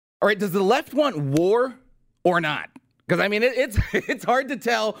All right, does the left want war or not? Because, I mean, it's hard to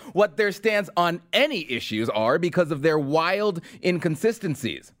tell what their stance on any issues are because of their wild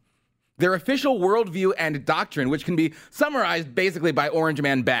inconsistencies. Their official worldview and doctrine, which can be summarized basically by Orange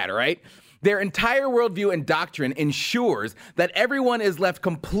Man Bad, right? Their entire worldview and doctrine ensures that everyone is left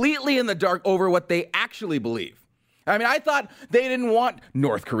completely in the dark over what they actually believe. I mean, I thought they didn't want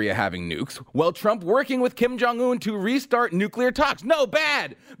North Korea having nukes. Well, Trump working with Kim Jung Un to restart nuclear talks. No,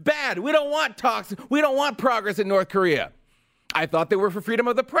 bad. We don't want talks. We don't want progress in North Korea. I thought they were for freedom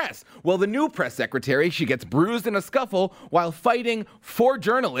of the press. Well, the new press secretary, she gets bruised in a scuffle while fighting for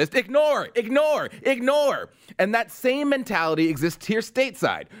journalists. Ignore. And that same mentality exists here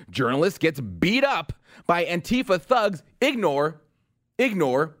stateside. Journalists gets beat up by Antifa thugs. Ignore,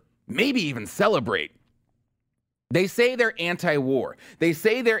 maybe even celebrate. They say they're anti-war. They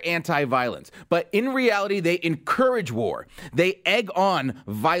say they're anti-violence. But in reality, they encourage war. They egg on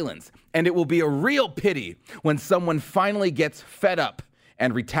violence. And it will be a real pity when someone finally gets fed up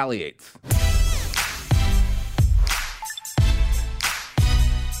and retaliates.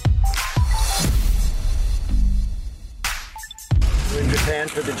 We're in Japan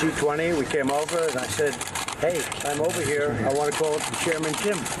for the G20. We came over and I said, hey, I'm over here. I want to call up Chairman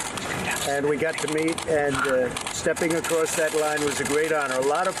Kim. And we got to meet, and stepping across that line was a great honor. A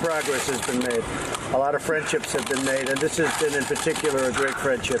lot of progress has been made. A lot of friendships have been made, and this has been in particular a great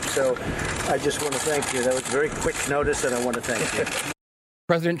friendship. So I just want to thank you. That was very quick notice, and I want to thank you.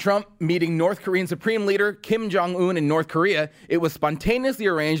 President Trump meeting North Korean Supreme Leader Kim Jung Un in North Korea. It was spontaneously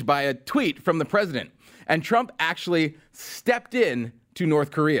arranged by a tweet from the president. And Trump actually stepped in to North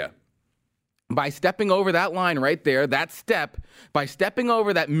Korea. By stepping over that line right there, by stepping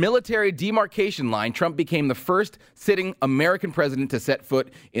over that military demarcation line, Trump became the first sitting American president to set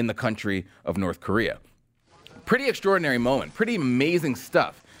foot in the country of North Korea. Pretty extraordinary moment, pretty amazing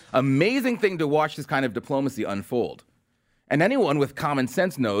stuff. Amazing thing to watch this kind of diplomacy unfold. And anyone with common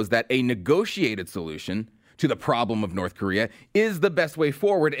sense knows that a negotiated solution to the problem of North Korea is the best way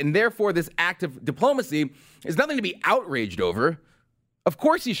forward, and therefore this act of diplomacy is nothing to be outraged over. Of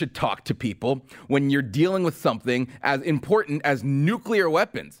course you should talk to people when you're dealing with something as important as nuclear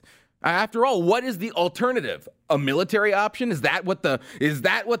weapons. After all, what is the alternative? A military option? Is that what the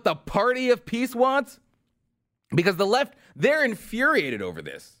party of peace wants? Because the left, they're infuriated over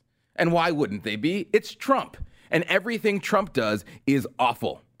this. And why wouldn't they be? It's Trump. And everything Trump does is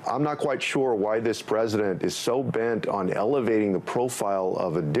awful. I'm not quite sure why this president is so bent on elevating the profile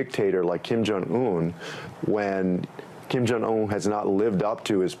of a dictator like Kim Jung Un when Kim Jung Un has not lived up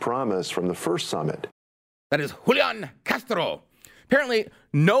to his promise from the first summit. That is Julian Castro. Apparently,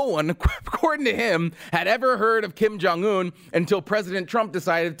 no one, according to him, had ever heard of Kim Jong Un until President Trump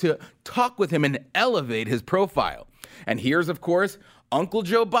decided to talk with him and elevate his profile. And here's, of course, Uncle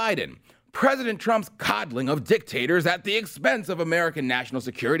Joe Biden. President Trump's coddling of dictators at the expense of American national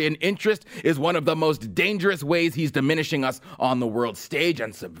security and interest is one of the most dangerous ways he's diminishing us on the world stage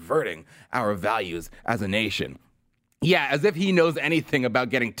and subverting our values as a nation. Yeah, as if he knows anything about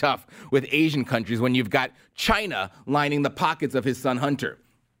getting tough with Asian countries when you've got China lining the pockets of his son Hunter.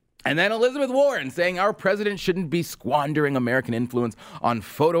 And then Elizabeth Warren saying our president shouldn't be squandering American influence on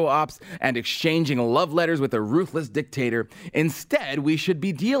photo ops and exchanging love letters with a ruthless dictator. Instead, we should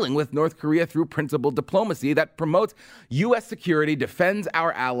be dealing with North Korea through principled diplomacy that promotes U.S. security, defends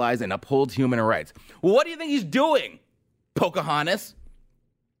our allies, and upholds human rights. Well, what do you think he's doing, Pocahontas?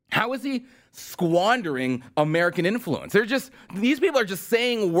 How is he squandering American influence? These people are just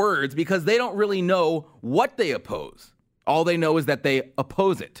saying words because they don't really know what they oppose. All they know is that they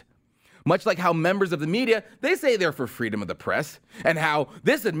oppose it. Much like how members of the media, they say they're for freedom of the press, and how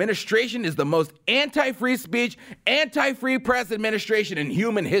this administration is the most anti-free speech, anti-free press administration in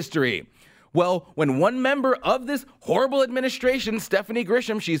human history. Well, when one member of this horrible administration, Stephanie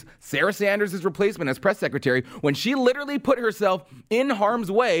Grisham, she's Sarah Sanders' replacement as press secretary, when she literally put herself in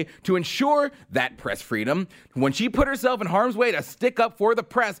harm's way to ensure that press freedom, when she put herself in harm's way to stick up for the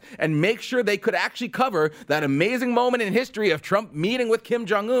press and make sure they could actually cover that amazing moment in history of Trump meeting with Kim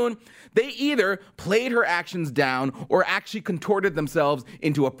Jong Un, they either played her actions down or actually contorted themselves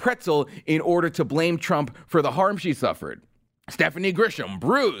into a pretzel in order to blame Trump for the harm she suffered. Stephanie Grisham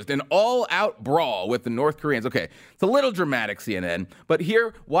bruised an all-out brawl with the North Koreans. Okay, it's a little dramatic, CNN, but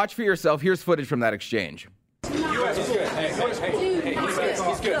here, watch for yourself. Here's footage from that exchange. U.S. is good. Hey,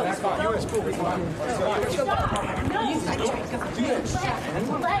 he's good. That's fine. U.S. cool. U.S.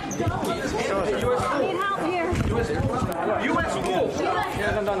 cool.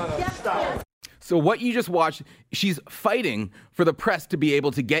 No. Stop. So what you just watched, she's fighting for the press to be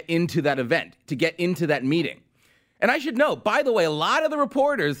able to get into that event, to get into that meeting. And I should know, by the way, a lot of the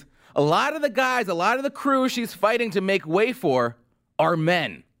reporters, a lot of the guys, a lot of the crew she's fighting to make way for are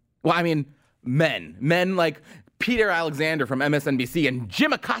men. Well, I mean, men. Men like Peter Alexander from MSNBC and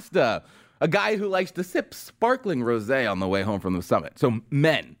Jim Acosta, a guy who likes to sip sparkling rosé on the way home from the summit. So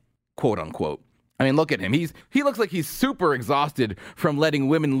men, quote unquote. I mean, look at him. He looks like he's super exhausted from letting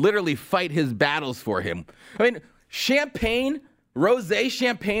women literally fight his battles for him. I mean, champagne, rosé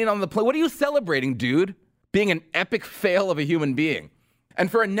champagne on the plate. What are you celebrating, dude? Being an epic fail of a human being. And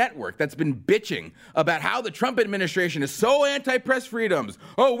for a network that's been bitching about how the Trump administration is so anti-press freedoms.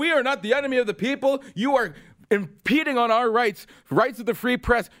 Oh, we are not the enemy of the people. You are impeding on our rights of the free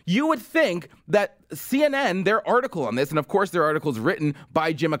press. You would think that CNN, their article on this, and of course their article is written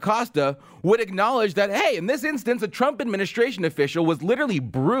by Jim Acosta, would acknowledge that, hey, in this instance, a Trump administration official was literally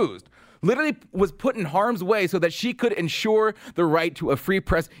bruised, literally was put in harm's way so that she could ensure the right to a free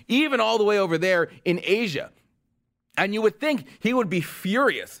press, even all the way over there in Asia. And you would think he would be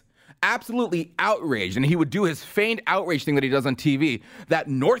furious, absolutely outraged, and he would do his feigned outrage thing that he does on TV, that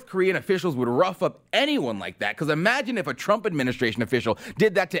North Korean officials would rough up anyone like that. Because imagine if a Trump administration official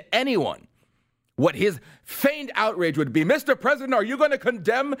did that to anyone. What his feigned outrage would be. Mr. President, are you going to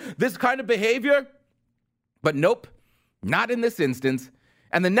condemn this kind of behavior? But nope, not in this instance.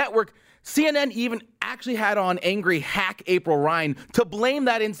 And the network, CNN, even actually had on angry hack April Ryan to blame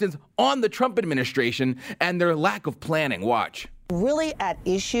that instance on the Trump administration and their lack of planning. Watch. Really at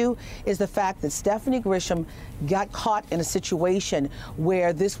issue is the fact that Stephanie Grisham got caught in a situation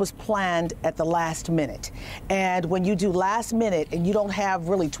where this was planned at the last minute. And when you do last minute and you don't have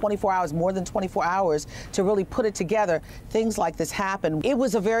really 24 hours, more than 24 hours to really put it together, things like this happen. It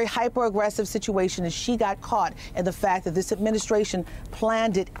was a very hyper-aggressive situation, and she got caught in the fact that this administration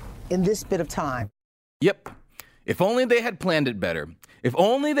planned it in this bit of time. Yep. If only they had planned it better. If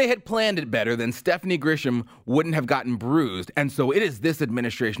only they had planned it better, then Stephanie Grisham wouldn't have gotten bruised. And so it is this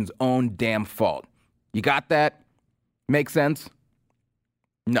administration's own damn fault. You got that? Make sense?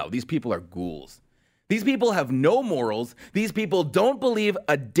 No, these people are ghouls. These people have no morals. These people don't believe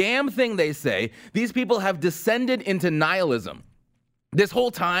a damn thing they say. These people have descended into nihilism. This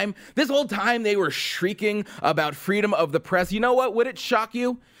whole time they were shrieking about freedom of the press. You know what? Would it shock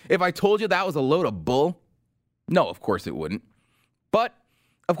you if I told you that was a load of bull? No, of course it wouldn't. But,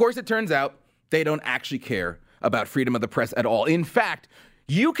 of course, it turns out they don't actually care about freedom of the press at all. In fact,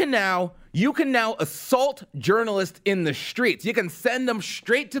 you can now assault journalists in the streets. You can send them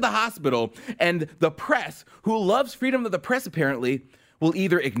straight to the hospital, and the press, who loves freedom of the press apparently, will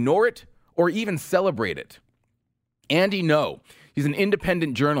either ignore it or even celebrate it. Andy No, he's an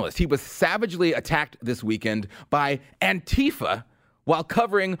independent journalist. He was savagely attacked this weekend by Antifa while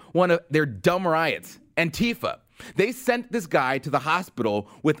covering one of their dumb riots. Antifa. They sent this guy to the hospital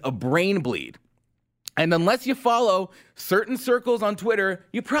with a brain bleed. And unless you follow certain circles on Twitter,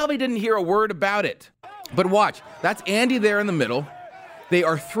 you probably didn't hear a word about it. But watch, that's Andy there in the middle. They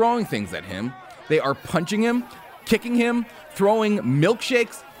are throwing things at him. They are punching him, kicking him, throwing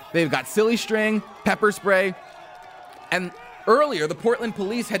milkshakes. They've got silly string, pepper spray. And earlier, the Portland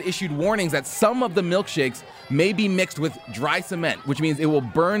police had issued warnings that some of the milkshakes may be mixed with dry cement, which means it will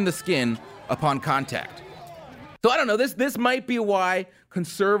burn the skin upon contact. So I don't know, this might be why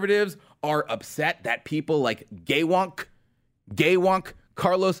conservatives are upset that people like gay wonk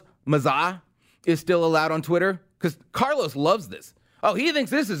Carlos Maza is still allowed on Twitter, because Carlos loves this. Oh, he thinks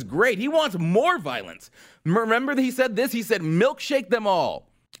this is great. He wants more violence. Remember that he said this? He said, milkshake them all.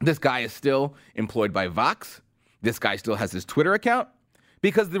 This guy is still employed by Vox. This guy still has his Twitter account,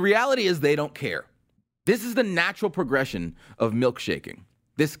 because the reality is they don't care. This is the natural progression of milkshaking.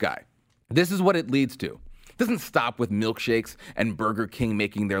 This guy. This is what it leads to. It doesn't stop with milkshakes and Burger King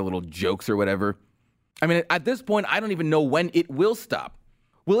making their little jokes or whatever. I mean, at this point, I don't even know when it will stop.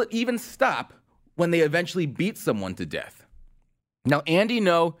 Will it even stop when they eventually beat someone to death? Now, Andy,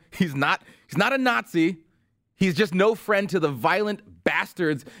 no, he's not a Nazi. He's just no friend to the violent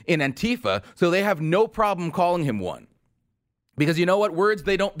bastards in Antifa, so they have no problem calling him one. Because you know what? Words,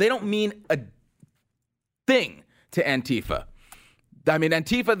 they don't mean a thing to Antifa. I mean,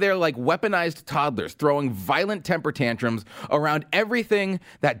 Antifa, they're like weaponized toddlers throwing violent temper tantrums around everything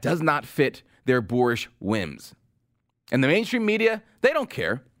that does not fit their boorish whims. And the mainstream media, they don't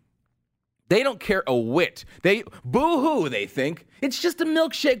care. They don't care a whit. Boo-hoo, they think. It's just a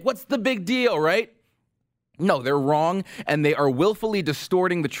milkshake. What's the big deal, right? No, they're wrong, and they are willfully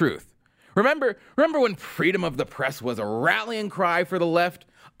distorting the truth. Remember when freedom of the press was a rallying cry for the left?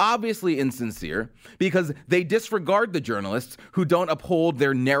 Obviously insincere, because they disregard the journalists who don't uphold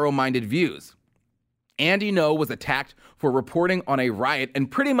their narrow-minded views. Andy No was attacked for reporting on a riot, and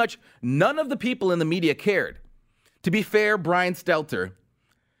pretty much none of the people in the media cared. To be fair, Brian Stelter,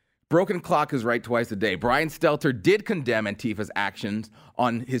 broken clock is right twice a day. Brian Stelter did condemn Antifa's actions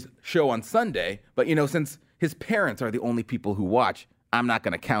on his show on Sunday, but since his parents are the only people who watch, I'm not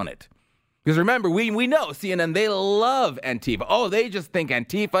going to count it. Because remember, we know CNN, they love Antifa. Oh, they just think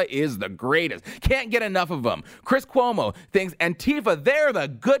Antifa is the greatest. Can't get enough of them. Chris Cuomo thinks Antifa, they're the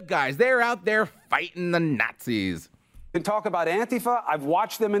good guys. They're out there fighting the Nazis. And talk about Antifa. I've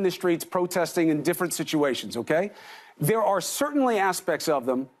watched them in the streets protesting in different situations, okay? There are certainly aspects of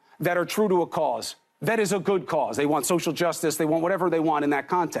them that are true to a cause. That is a good cause. They want social justice. They want whatever they want in that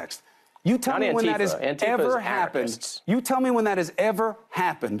context. You tell me when that has ever happened. You tell me when that has ever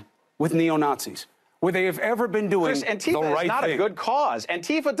happened with neo-Nazis, where they have ever been doing Chris, Antifa the right is not thing. a good cause.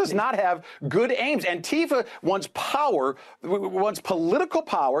 Antifa does not have good aims. Antifa wants power, wants political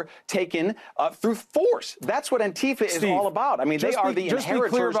power taken through force. That's what Antifa is all about. I mean, they are the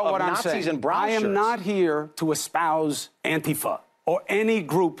inheritors of Nazis and brown shirts. I am not here to espouse Antifa or any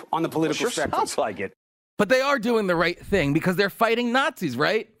group on the political spectrum. Sounds like it. But they are doing the right thing because they're fighting Nazis,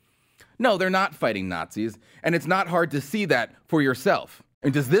 right? No, they're not fighting Nazis, and it's not hard to see that for yourself.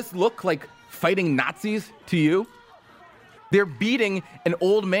 And does this look like fighting Nazis to you? They're beating an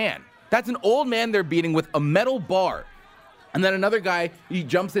old man. That's an old man they're beating with a metal bar. And then another guy, he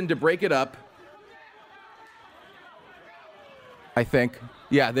jumps in to break it up. I think.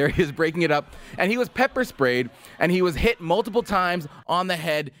 Yeah, there he is breaking it up. And he was pepper sprayed, and he was hit multiple times on the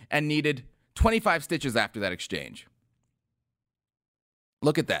head and needed 25 stitches after that exchange.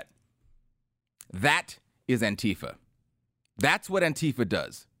 Look at that. That is Antifa. That's what Antifa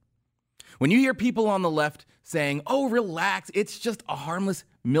does. When you hear people on the left saying, oh, relax, it's just a harmless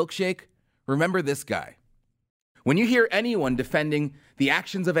milkshake, remember this guy. When you hear anyone defending the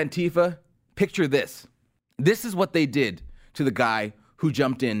actions of Antifa, picture this. This is what they did to the guy who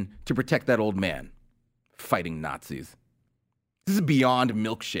jumped in to protect that old man, fighting Nazis. This is beyond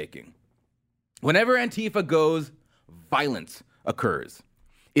milkshaking. Whenever Antifa goes, violence occurs.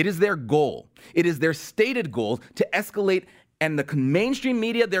 It is their goal. It is their stated goal to escalate, and the mainstream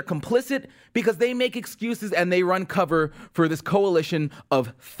media, they're complicit because they make excuses and they run cover for this coalition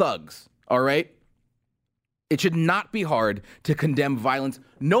of thugs, all right? It should not be hard to condemn violence,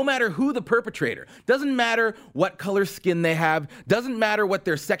 no matter who the perpetrator. Doesn't matter what color skin they have. Doesn't matter what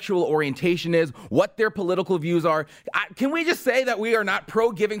their sexual orientation is, what their political views are. Can we just say that we are not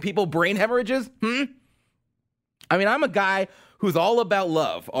pro giving people brain hemorrhages? I mean, I'm a guy who's all about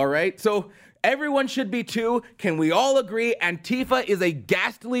love, all right? So everyone should be too. Can we all agree Antifa is a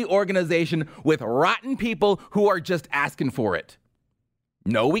ghastly organization with rotten people who are just asking for it?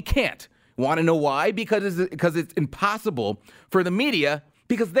 No, we can't. Want to know why? Because it's impossible for the media,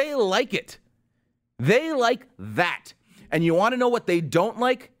 because they like it. They like that. And you want to know what they don't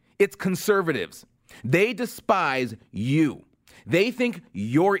like? It's conservatives. They despise you. They think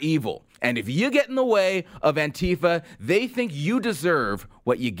you're evil. And if you get in the way of Antifa, they think you deserve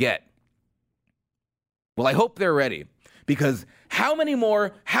what you get. Well, I hope they're ready, because how many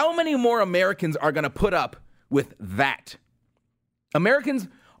more Americans are going to put up with that? Americans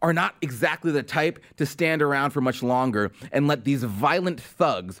are not exactly the type to stand around for much longer and let these violent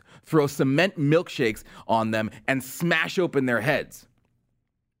thugs throw cement milkshakes on them and smash open their heads.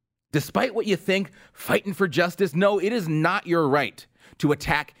 Despite what you think, fighting for justice, no, it is not your right to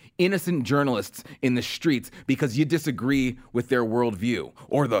attack innocent journalists in the streets because you disagree with their worldview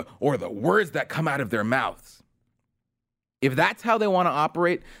or the words that come out of their mouths. If that's how they want to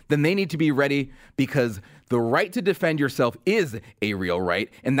operate, then they need to be ready, because the right to defend yourself is a real right,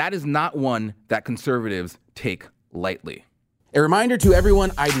 and that is not one that conservatives take lightly. A reminder to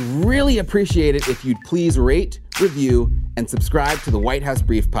everyone, I'd really appreciate it if you'd please rate, review, and subscribe to the White House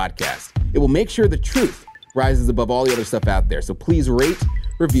Brief podcast. It will make sure the truth rises above all the other stuff out there. So please rate,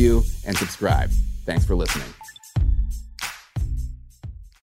 review, and subscribe. Thanks for listening.